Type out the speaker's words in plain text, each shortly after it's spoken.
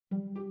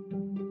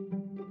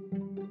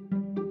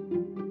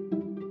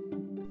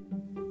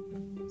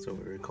So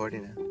we're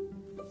recording now.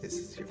 This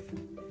is your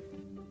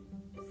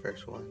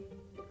first one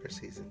for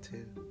season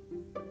 2.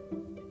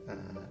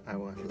 I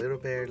want Little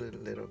Bear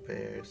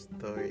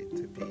story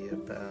to be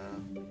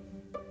about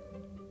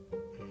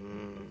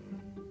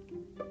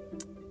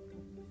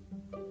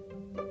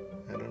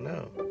I don't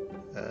know.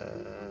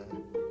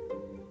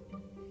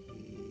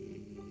 He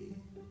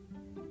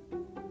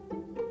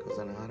goes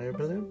on a hot air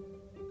balloon.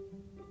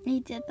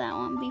 We did that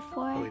one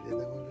before. Oh, we did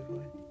that one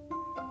before?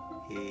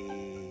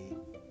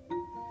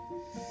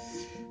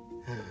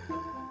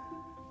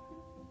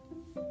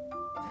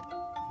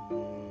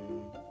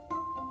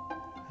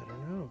 I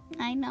don't know.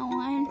 I know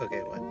one.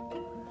 Okay, what?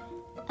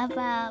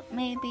 About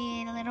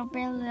maybe Little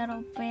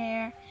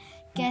Bear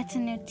gets a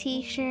new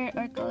t-shirt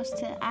or goes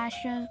to the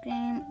Astros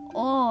game,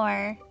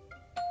 or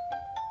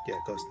Yeah,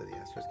 goes to the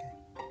Astros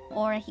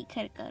game. he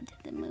could go to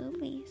the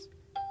movies.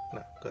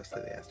 No, goes to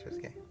the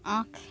Astros game.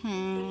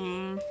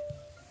 Okay.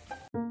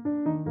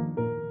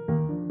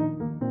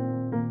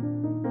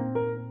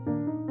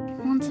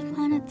 Once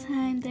upon a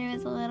time, there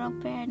was a little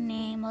bear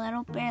named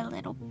Little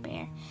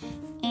Bear.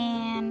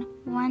 And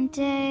one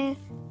day,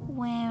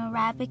 when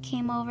Rabbit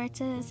came over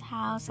to his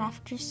house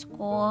after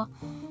school,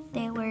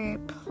 they were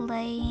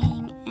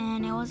playing,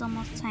 and it was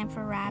almost time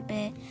for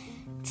Rabbit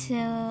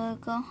to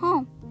go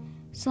home.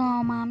 So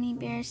Mommy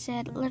Bear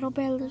said, Little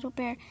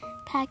Bear,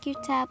 pack your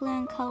tablet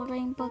and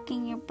coloring book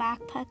in your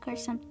backpack or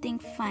something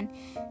fun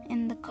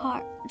in the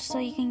car so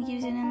you can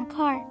use it in the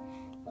car.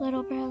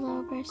 Little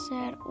Bear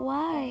said,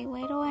 why?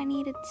 Why do I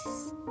need to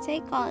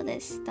take all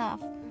this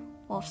stuff?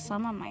 Well,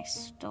 some of my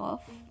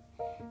stuff.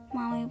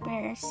 Mommy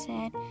Bear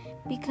said,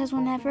 because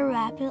whenever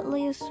Rabbit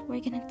leaves,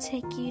 we're gonna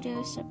take you to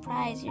a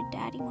surprise. Your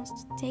daddy wants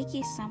to take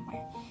you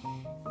somewhere.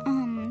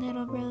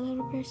 Little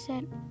Bear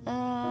said,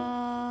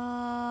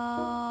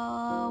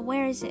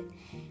 where is it?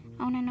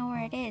 I wanna know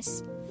where it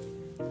is.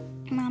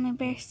 Mommy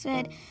Bear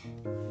said,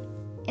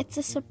 it's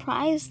a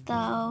surprise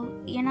though.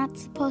 You're not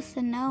supposed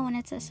to know when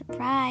it's a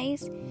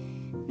surprise.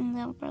 And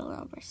Little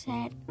Bear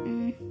said,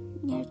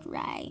 you're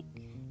right.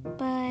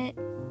 But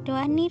do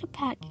I need to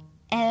pack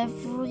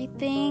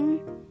everything?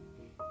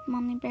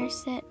 Mommy Bear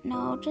said,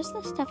 no, just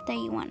the stuff that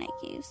you want to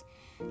use.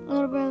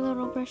 Little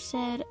Bear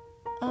said,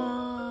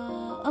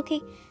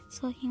 okay.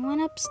 So he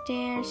went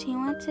upstairs, he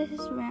went to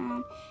his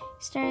room,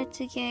 started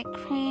to get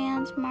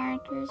crayons,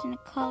 markers, and a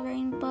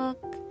coloring book.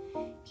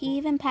 He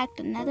even packed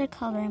another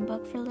coloring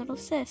book for little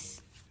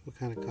sis. What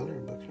kind of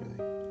coloring books are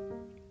they?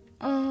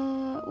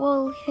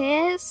 Well,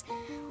 his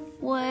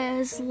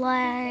was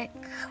like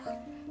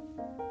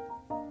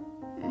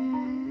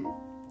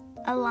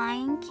a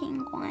Lion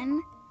King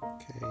one.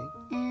 Okay.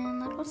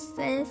 And little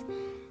sis,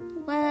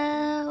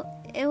 well,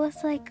 it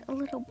was like a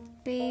little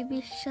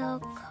baby show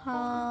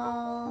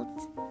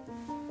called,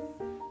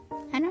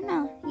 I don't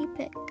know, you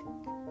pick.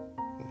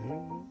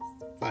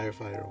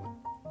 Firefighter one.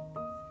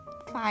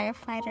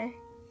 Firefighter.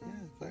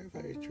 Yeah,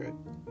 firefighter truck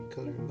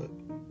coloring book.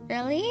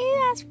 Really?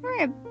 That's for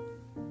a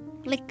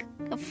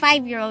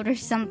 5-year-old or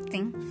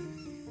something.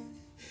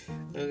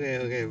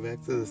 Okay,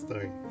 back to the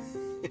story.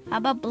 How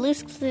about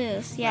Blue's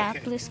Clues? Yeah,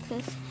 Okay. Blue's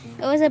Clues.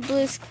 It was a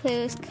Blue's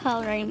Clues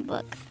coloring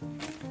book.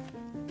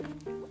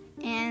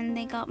 And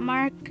they got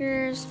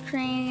markers,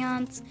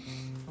 crayons,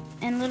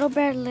 and Little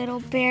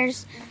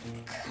Bear's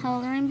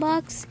coloring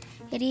box.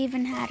 It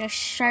even had a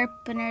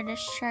sharpener to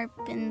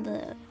sharpen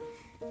the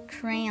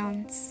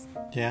crayons.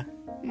 Yeah?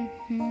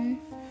 Mm-hmm.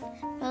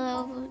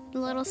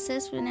 Little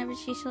sis, whenever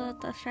she saw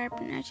the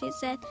sharpener, she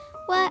said,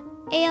 what?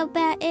 Ew,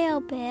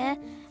 bear.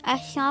 A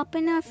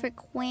sharpener for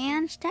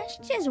crayons? That's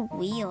just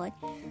weird.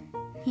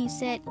 He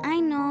said,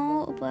 I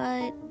know,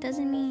 but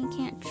doesn't mean you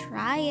can't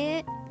try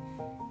it.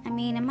 I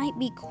mean, it might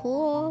be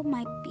cool,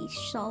 might be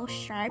so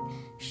sharp,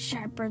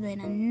 sharper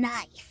than a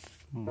knife.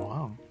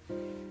 Wow.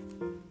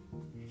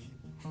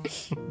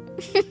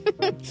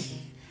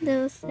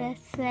 Those that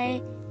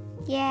say,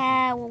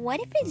 yeah, well,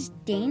 what if it's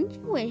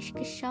dangerous?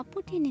 Because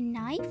sharper than a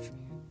knife?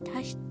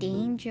 That's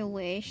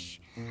dangerous.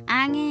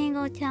 I'm gonna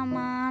go tell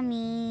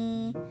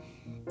Mommy.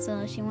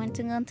 So she went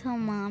to go tell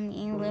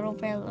Mommy, and Little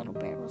Bear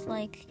was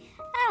like,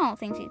 I don't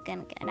think she's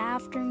gonna get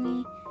after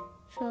me.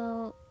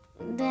 So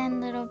then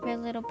Little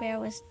Bear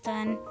was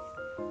done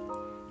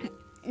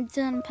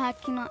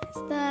packing all his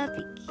stuff,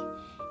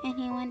 and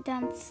he went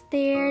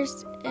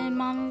downstairs, and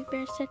Mommy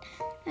Bear said,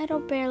 Little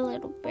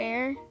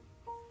Bear,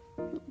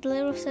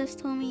 little sis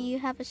told me you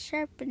have a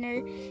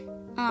sharpener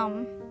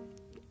on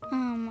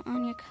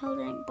your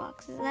coloring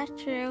box. Is that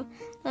true?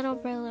 Little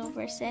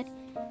Bear said,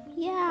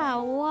 yeah,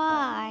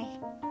 why?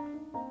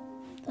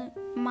 The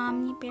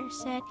Mommy Bear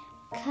said,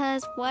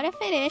 because what if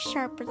it is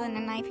sharper than a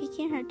knife? You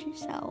can't hurt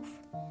yourself.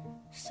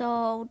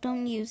 So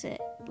don't use it.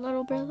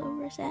 Little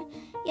Bear said,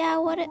 yeah,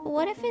 what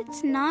if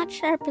it's not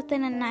sharper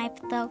than a knife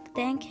though?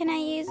 Then can I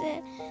use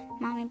it?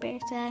 Mommy Bear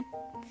said,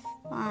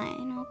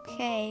 fine,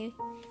 okay.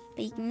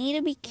 But you need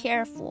to be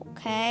careful,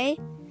 okay?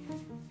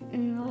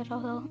 And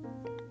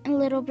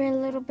Little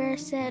Bear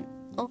said,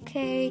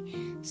 okay.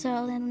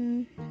 So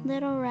then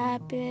Little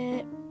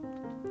Rabbit,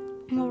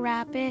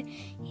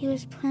 he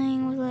was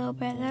playing with Little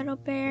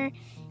Bear.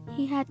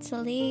 he had to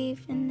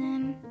leave, and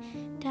then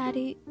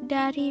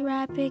Daddy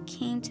Rabbit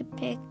came to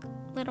pick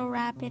Little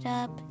Rabbit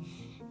up,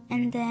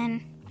 and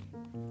then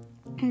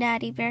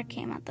Daddy Bear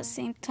came at the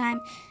same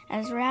time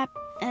as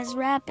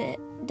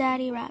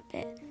Daddy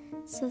Rabbit.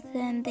 So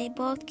then they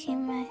both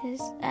came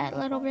at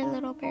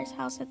Little Bear's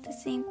house at the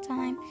same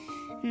time,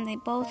 and they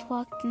both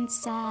walked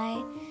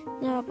inside.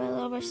 Little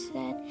Bear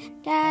said,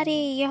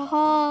 "Daddy, you're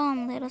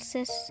home." Little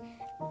Sis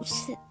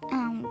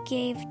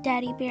gave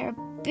Daddy Bear a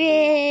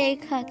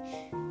big hug.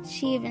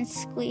 She even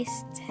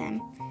squeezed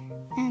him.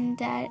 And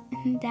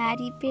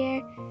Daddy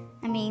Bear,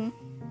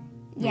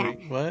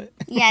 Wait, what?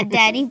 yeah,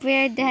 Daddy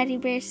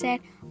Bear said,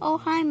 "Oh,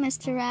 hi,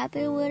 Mr.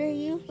 Rabbit. What are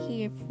you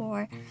here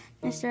for?"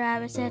 Mr.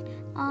 Rabbit said,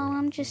 "Oh,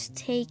 I'm just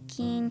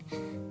taking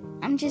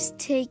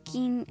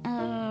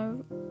a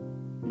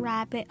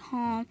rabbit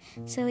home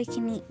so he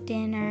can eat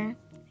dinner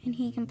and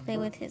he can play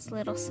with his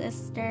little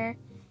sister."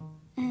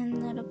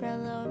 And Little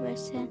Bear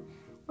said,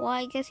 "Well,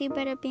 I guess you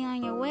better be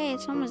on your way.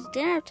 It's almost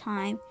dinner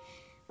time."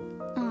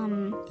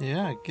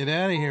 Yeah, get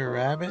out of here,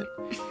 Rabbit.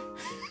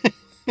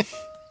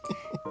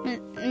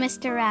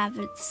 Mr.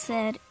 Rabbit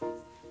said,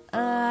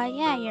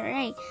 yeah, you're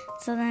right."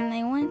 So then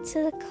they went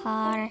to the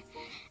car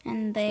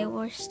and they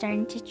were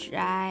starting to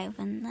drive,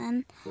 and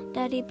then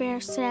Daddy Bear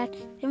said,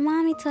 "Did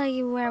Mommy tell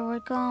you where we're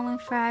going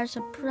for our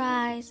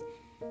surprise?"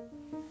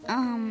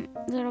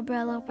 Little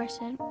Bear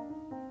said,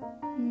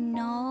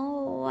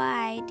 "No,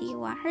 why? Do you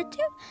want her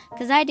to?"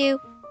 "'Cause I do."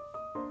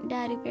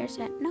 Daddy Bear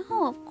said,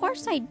 "No, of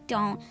course I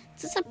don't.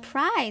 It's a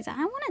surprise.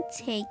 I want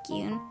to take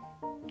you."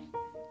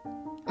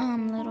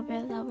 Little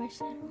Bear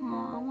said,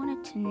 "Oh, I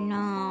wanted to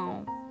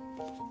know."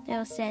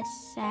 Little Sis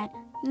said,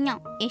 "No,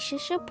 it's a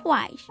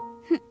surprise."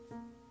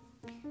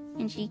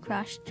 And she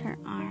crossed her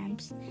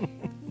arms.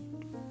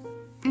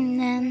 And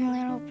then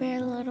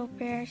Little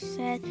Bear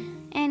said,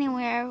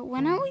 "Anyway,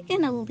 when are we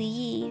gonna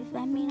leave?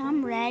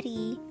 I'm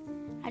ready.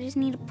 I just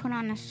need to put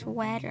on a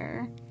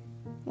sweater.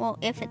 Well,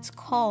 if it's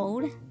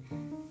cold."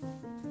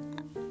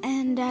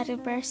 And Daddy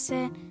Bear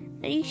said,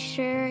 "Are you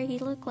sure? You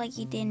look like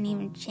you didn't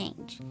even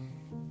change."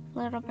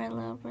 Little Bear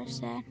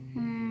said,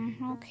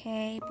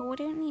 "Okay, but what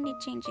do you need to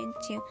change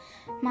into?"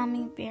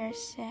 Mommy Bear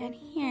said,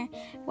 "Here,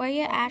 wear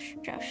your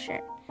Astro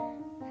shirt.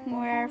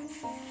 Where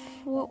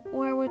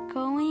we're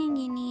going,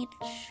 you need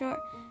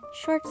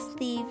short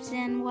sleeves,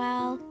 and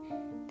well,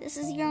 this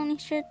is your only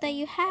shirt that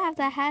you have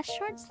that has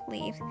short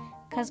sleeves,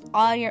 because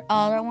all your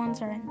other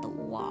ones are in the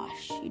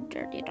wash. You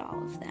dirtied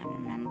all of them,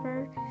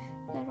 remember?"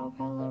 Little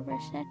Bear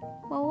said,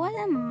 "Well, it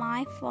wasn't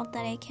my fault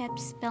that I kept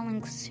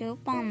spilling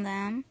soup on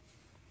them."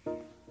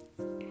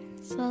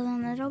 So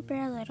then Little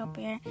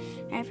Bear,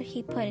 after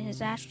he put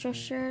his Astro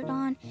shirt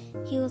on,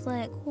 he was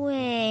like,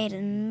 "Wait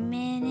a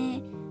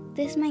minute,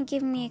 this might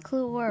give me a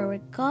clue where we're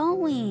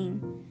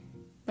going."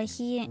 But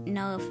he didn't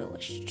know if it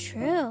was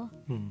true.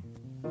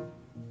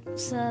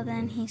 So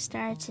then he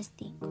started to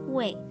think,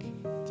 "Wait,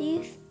 do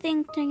you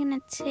think they're gonna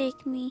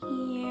take me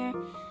here?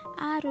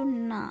 I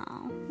don't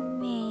know,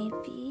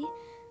 maybe."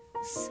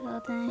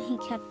 So then he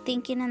kept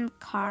thinking in the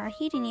car.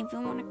 He didn't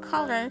even want to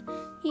color.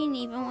 He didn't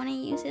even want to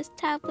use his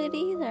tablet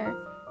either,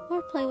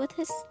 or play with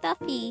his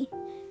stuffy.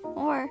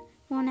 Or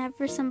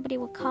whenever somebody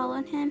would call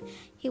on him,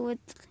 he would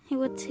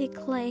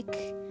take like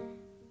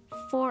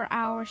 4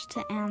 hours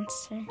to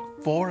answer.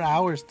 4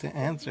 hours to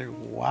answer?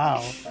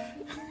 Wow.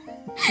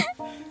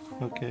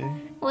 Okay.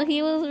 Well,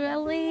 he was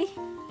really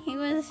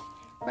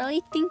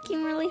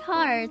thinking really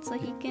hard so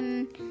he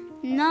can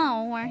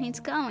know where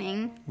he's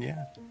going.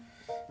 Yeah.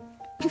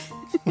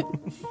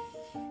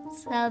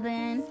 So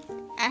then,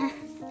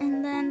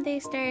 and then they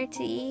started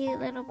to eat.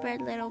 Little Bear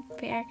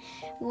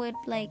would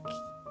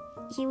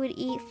he would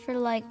eat for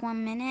like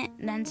 1 minute,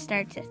 then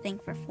start to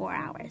think for 4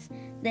 hours.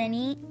 Then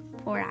eat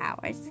 4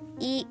 hours,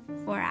 eat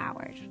 4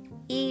 hours,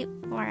 eat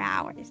 4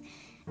 hours.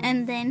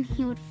 And then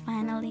he would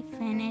finally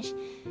finish,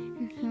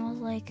 and he was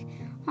like,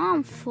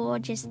 "I'm full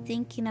just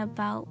thinking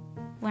about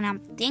what I'm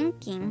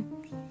thinking."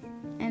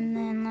 And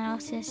then Little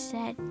Sis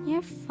said,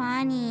 "You're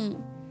funny."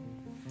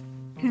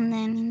 And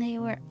then they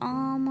were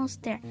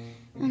almost there.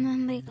 And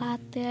then they got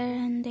there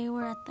and they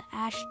were at the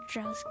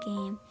Astros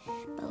game.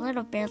 But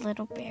Little Bear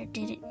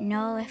didn't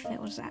know if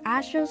it was an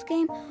Astros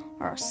game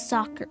or a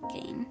soccer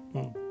game.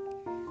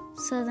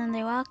 So then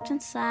they walked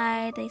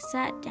inside, they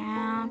sat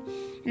down,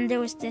 and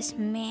there was this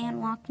man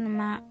walking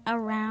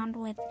around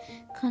with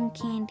cotton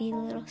candy.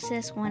 Little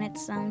Sis wanted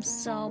some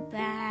so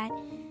bad.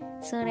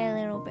 So did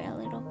Little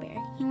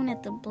Bear. He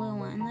wanted the blue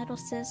one. Little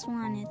Sis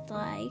wanted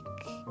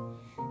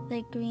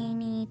the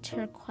greeny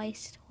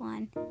turquoise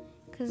one,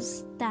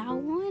 because that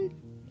one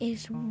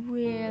is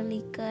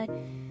really good.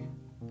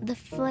 The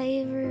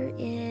flavor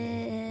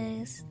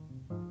is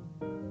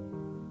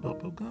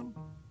bubblegum?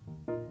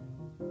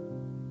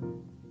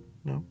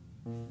 No.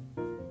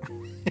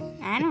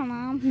 I don't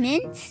know,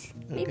 mint,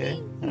 maybe.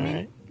 Okay. Mint. All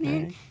right.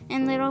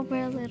 And Little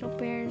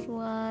Bear's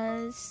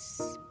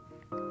was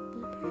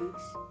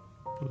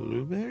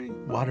Blueberry?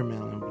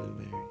 Watermelon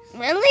blueberries.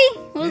 Really?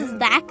 What was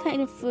that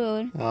kind of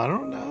food? I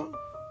don't know.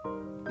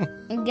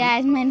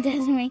 Guys, my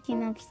dad's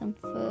making up some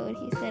food.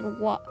 He said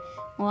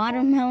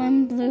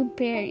Watermelon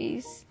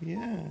blueberries.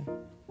 Yeah.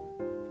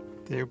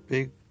 They're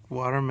big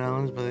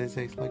watermelons, but they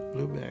taste like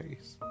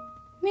blueberries.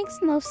 Makes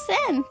no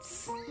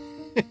sense.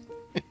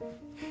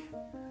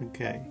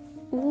 Okay.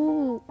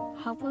 Ooh,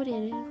 how about it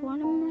is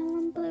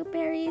watermelon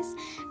blueberries?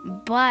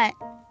 But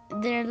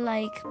they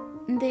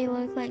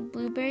look like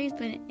blueberries,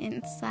 but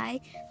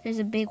inside there's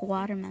a big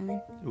watermelon.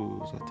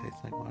 Ooh, so it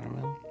tastes like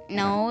watermelon?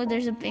 No,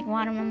 there's a big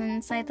watermelon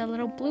inside the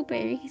little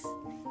blueberries.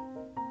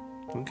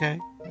 Okay,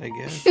 I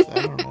guess.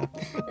 I don't know.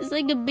 It's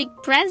like a big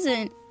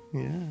present.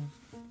 Yeah.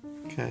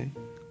 Okay.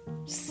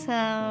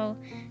 So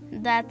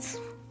that's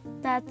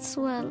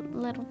what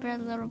Little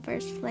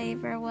Bear's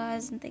flavor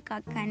was. And they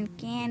got cotton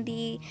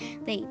candy,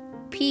 they ate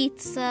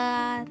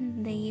pizza,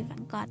 they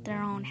even got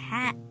their own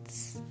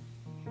hats,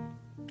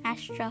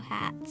 Astro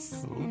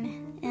hats. Cool.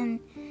 And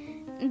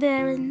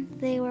then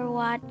they were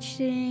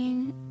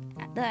watching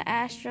the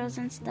Astros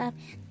and stuff.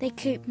 They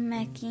kept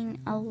making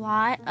a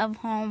lot of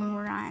home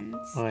runs.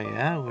 Oh,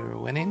 yeah? We were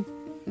winning?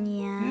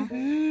 Yeah.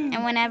 Woohoo.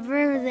 And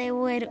whenever they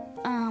would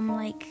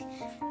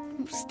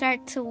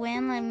start to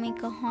win, like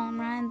make a home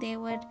run, they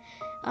would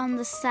on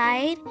the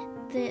side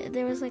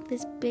there was like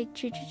this big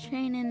choo-choo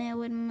train, and it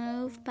would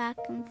move back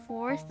and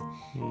forth.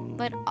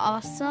 But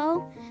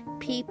also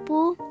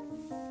people,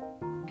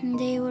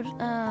 they would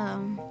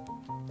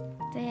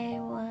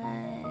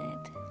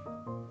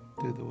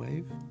Do the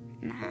wave?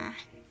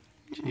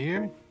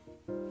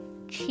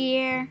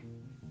 cheer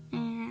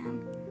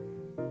and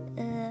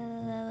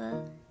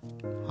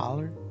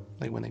Holler?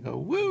 Like when they go,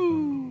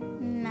 woo!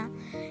 no,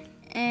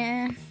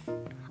 and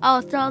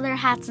throw their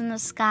hats in the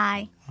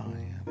sky. Oh,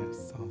 yeah,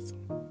 that's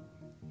awesome.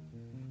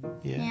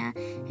 Yeah,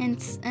 and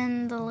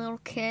the little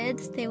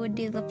kids, they would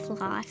do the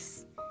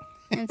floss,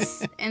 and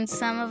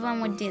some of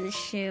them would do the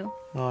shoe.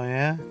 Oh,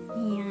 yeah?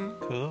 Yeah.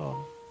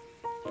 Cool.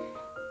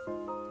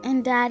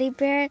 And Daddy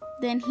Bear,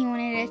 then he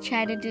wanted to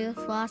try to do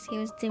the floss. He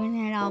was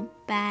doing it all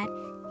bad.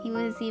 He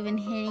was even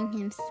hitting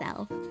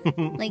himself.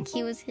 Like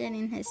he was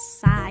hitting his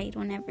side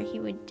whenever he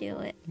would do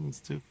it. It's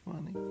too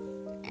funny.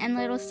 And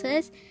little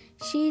sis,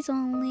 she's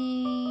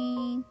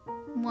only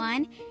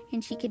 1,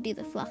 and she could do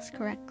the floss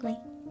correctly.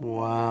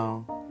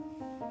 Wow.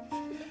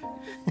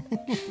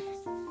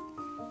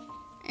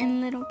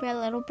 And Little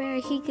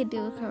Bear, he could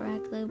do it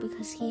correctly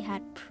because he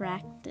had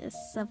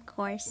practice, of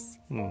course.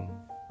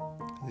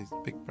 He's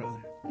big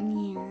brother.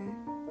 Yeah.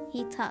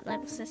 He taught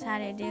little sis how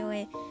to do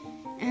it.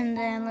 And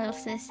then little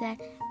sis said,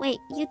 wait,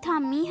 you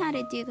taught me how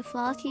to do the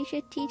floss. You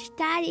should teach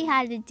Daddy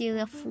how to do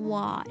the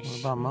floss. What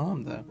about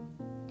Mom, though?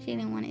 She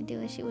didn't want to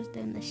do it. She was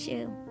doing the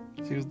shoe.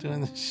 She was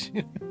doing the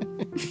shoe.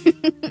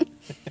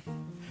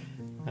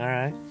 All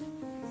right.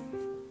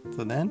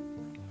 So then?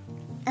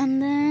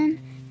 And then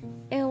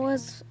it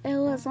was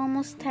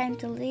almost time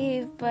to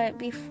leave. But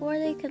before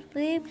they could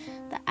leave,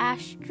 the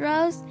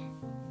Astros,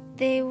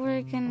 they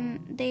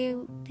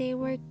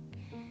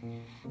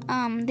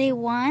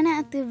won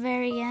at the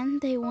very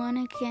end. They won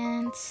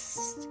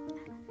against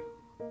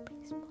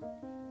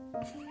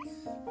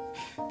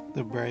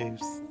The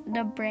Braves.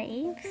 the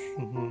Braves.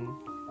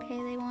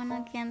 Okay, they won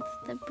against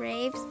the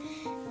Braves,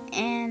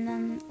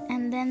 and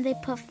then they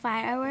put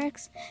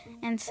fireworks,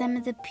 and some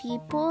of the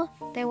people,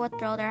 they would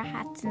throw their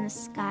hats in the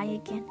sky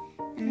again,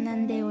 and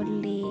then they would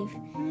leave.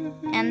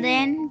 And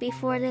then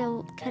before they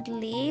could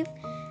leave,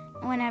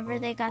 whenever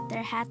they got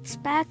their hats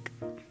back,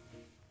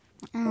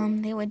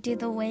 they would do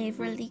the wave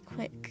really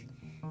quick,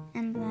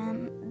 and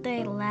then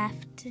they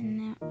left,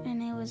 and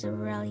it was a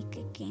really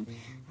good game.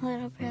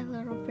 Little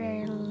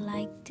Bear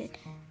liked it,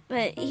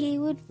 but he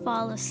would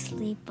fall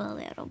asleep a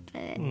little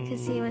bit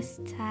because he was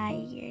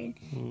tired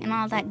and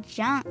all that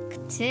junk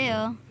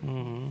too.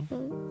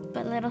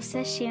 But little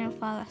sis, she didn't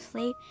fall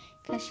asleep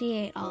because she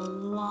ate a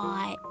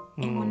lot,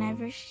 and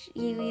whenever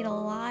you eat a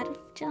lot of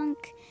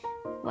junk,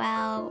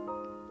 well,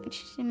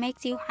 it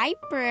makes you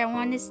hyper and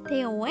want to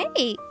stay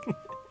awake.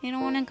 You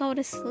don't want to go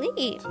to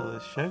sleep. So the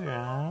sugar,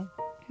 huh?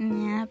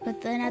 Yeah,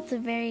 but then at the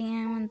very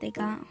end, when they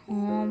got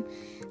home,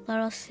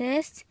 little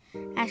sis,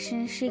 as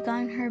soon as she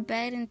got in her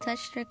bed and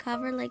touched her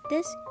cover like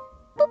this,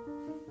 boop,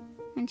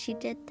 when she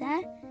did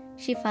that,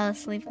 she fell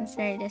asleep and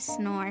started to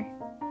snore.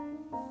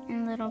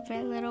 And Little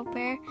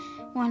Bear,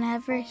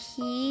 whenever as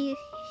soon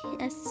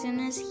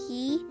as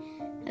he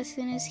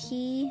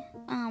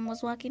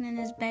was walking in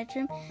his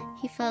bedroom,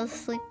 he fell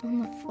asleep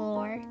on the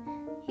floor.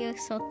 He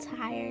was so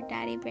tired.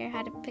 Daddy Bear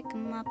had to pick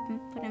him up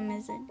and put him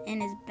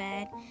in his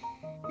bed.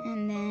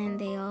 And then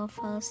they all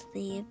fell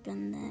asleep.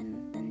 And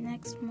then the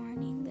next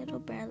morning, Little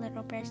Bear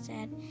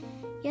said,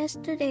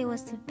 yesterday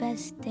was the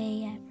best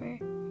day ever.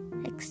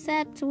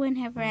 Except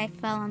whenever I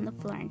fell on the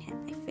floor and hit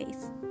my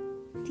face.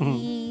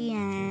 The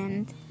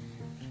end.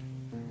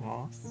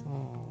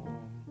 Awesome.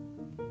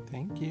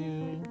 Thank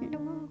you. Good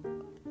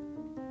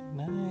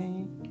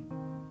night.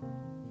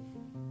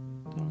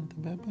 Don't let the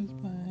bed bugs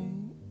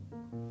bite.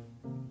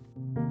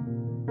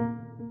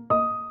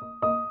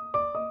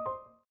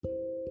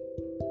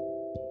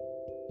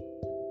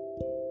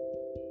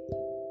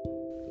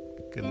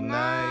 Good night. Good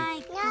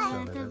night.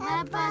 Don't let the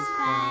bed bugs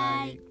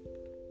bite.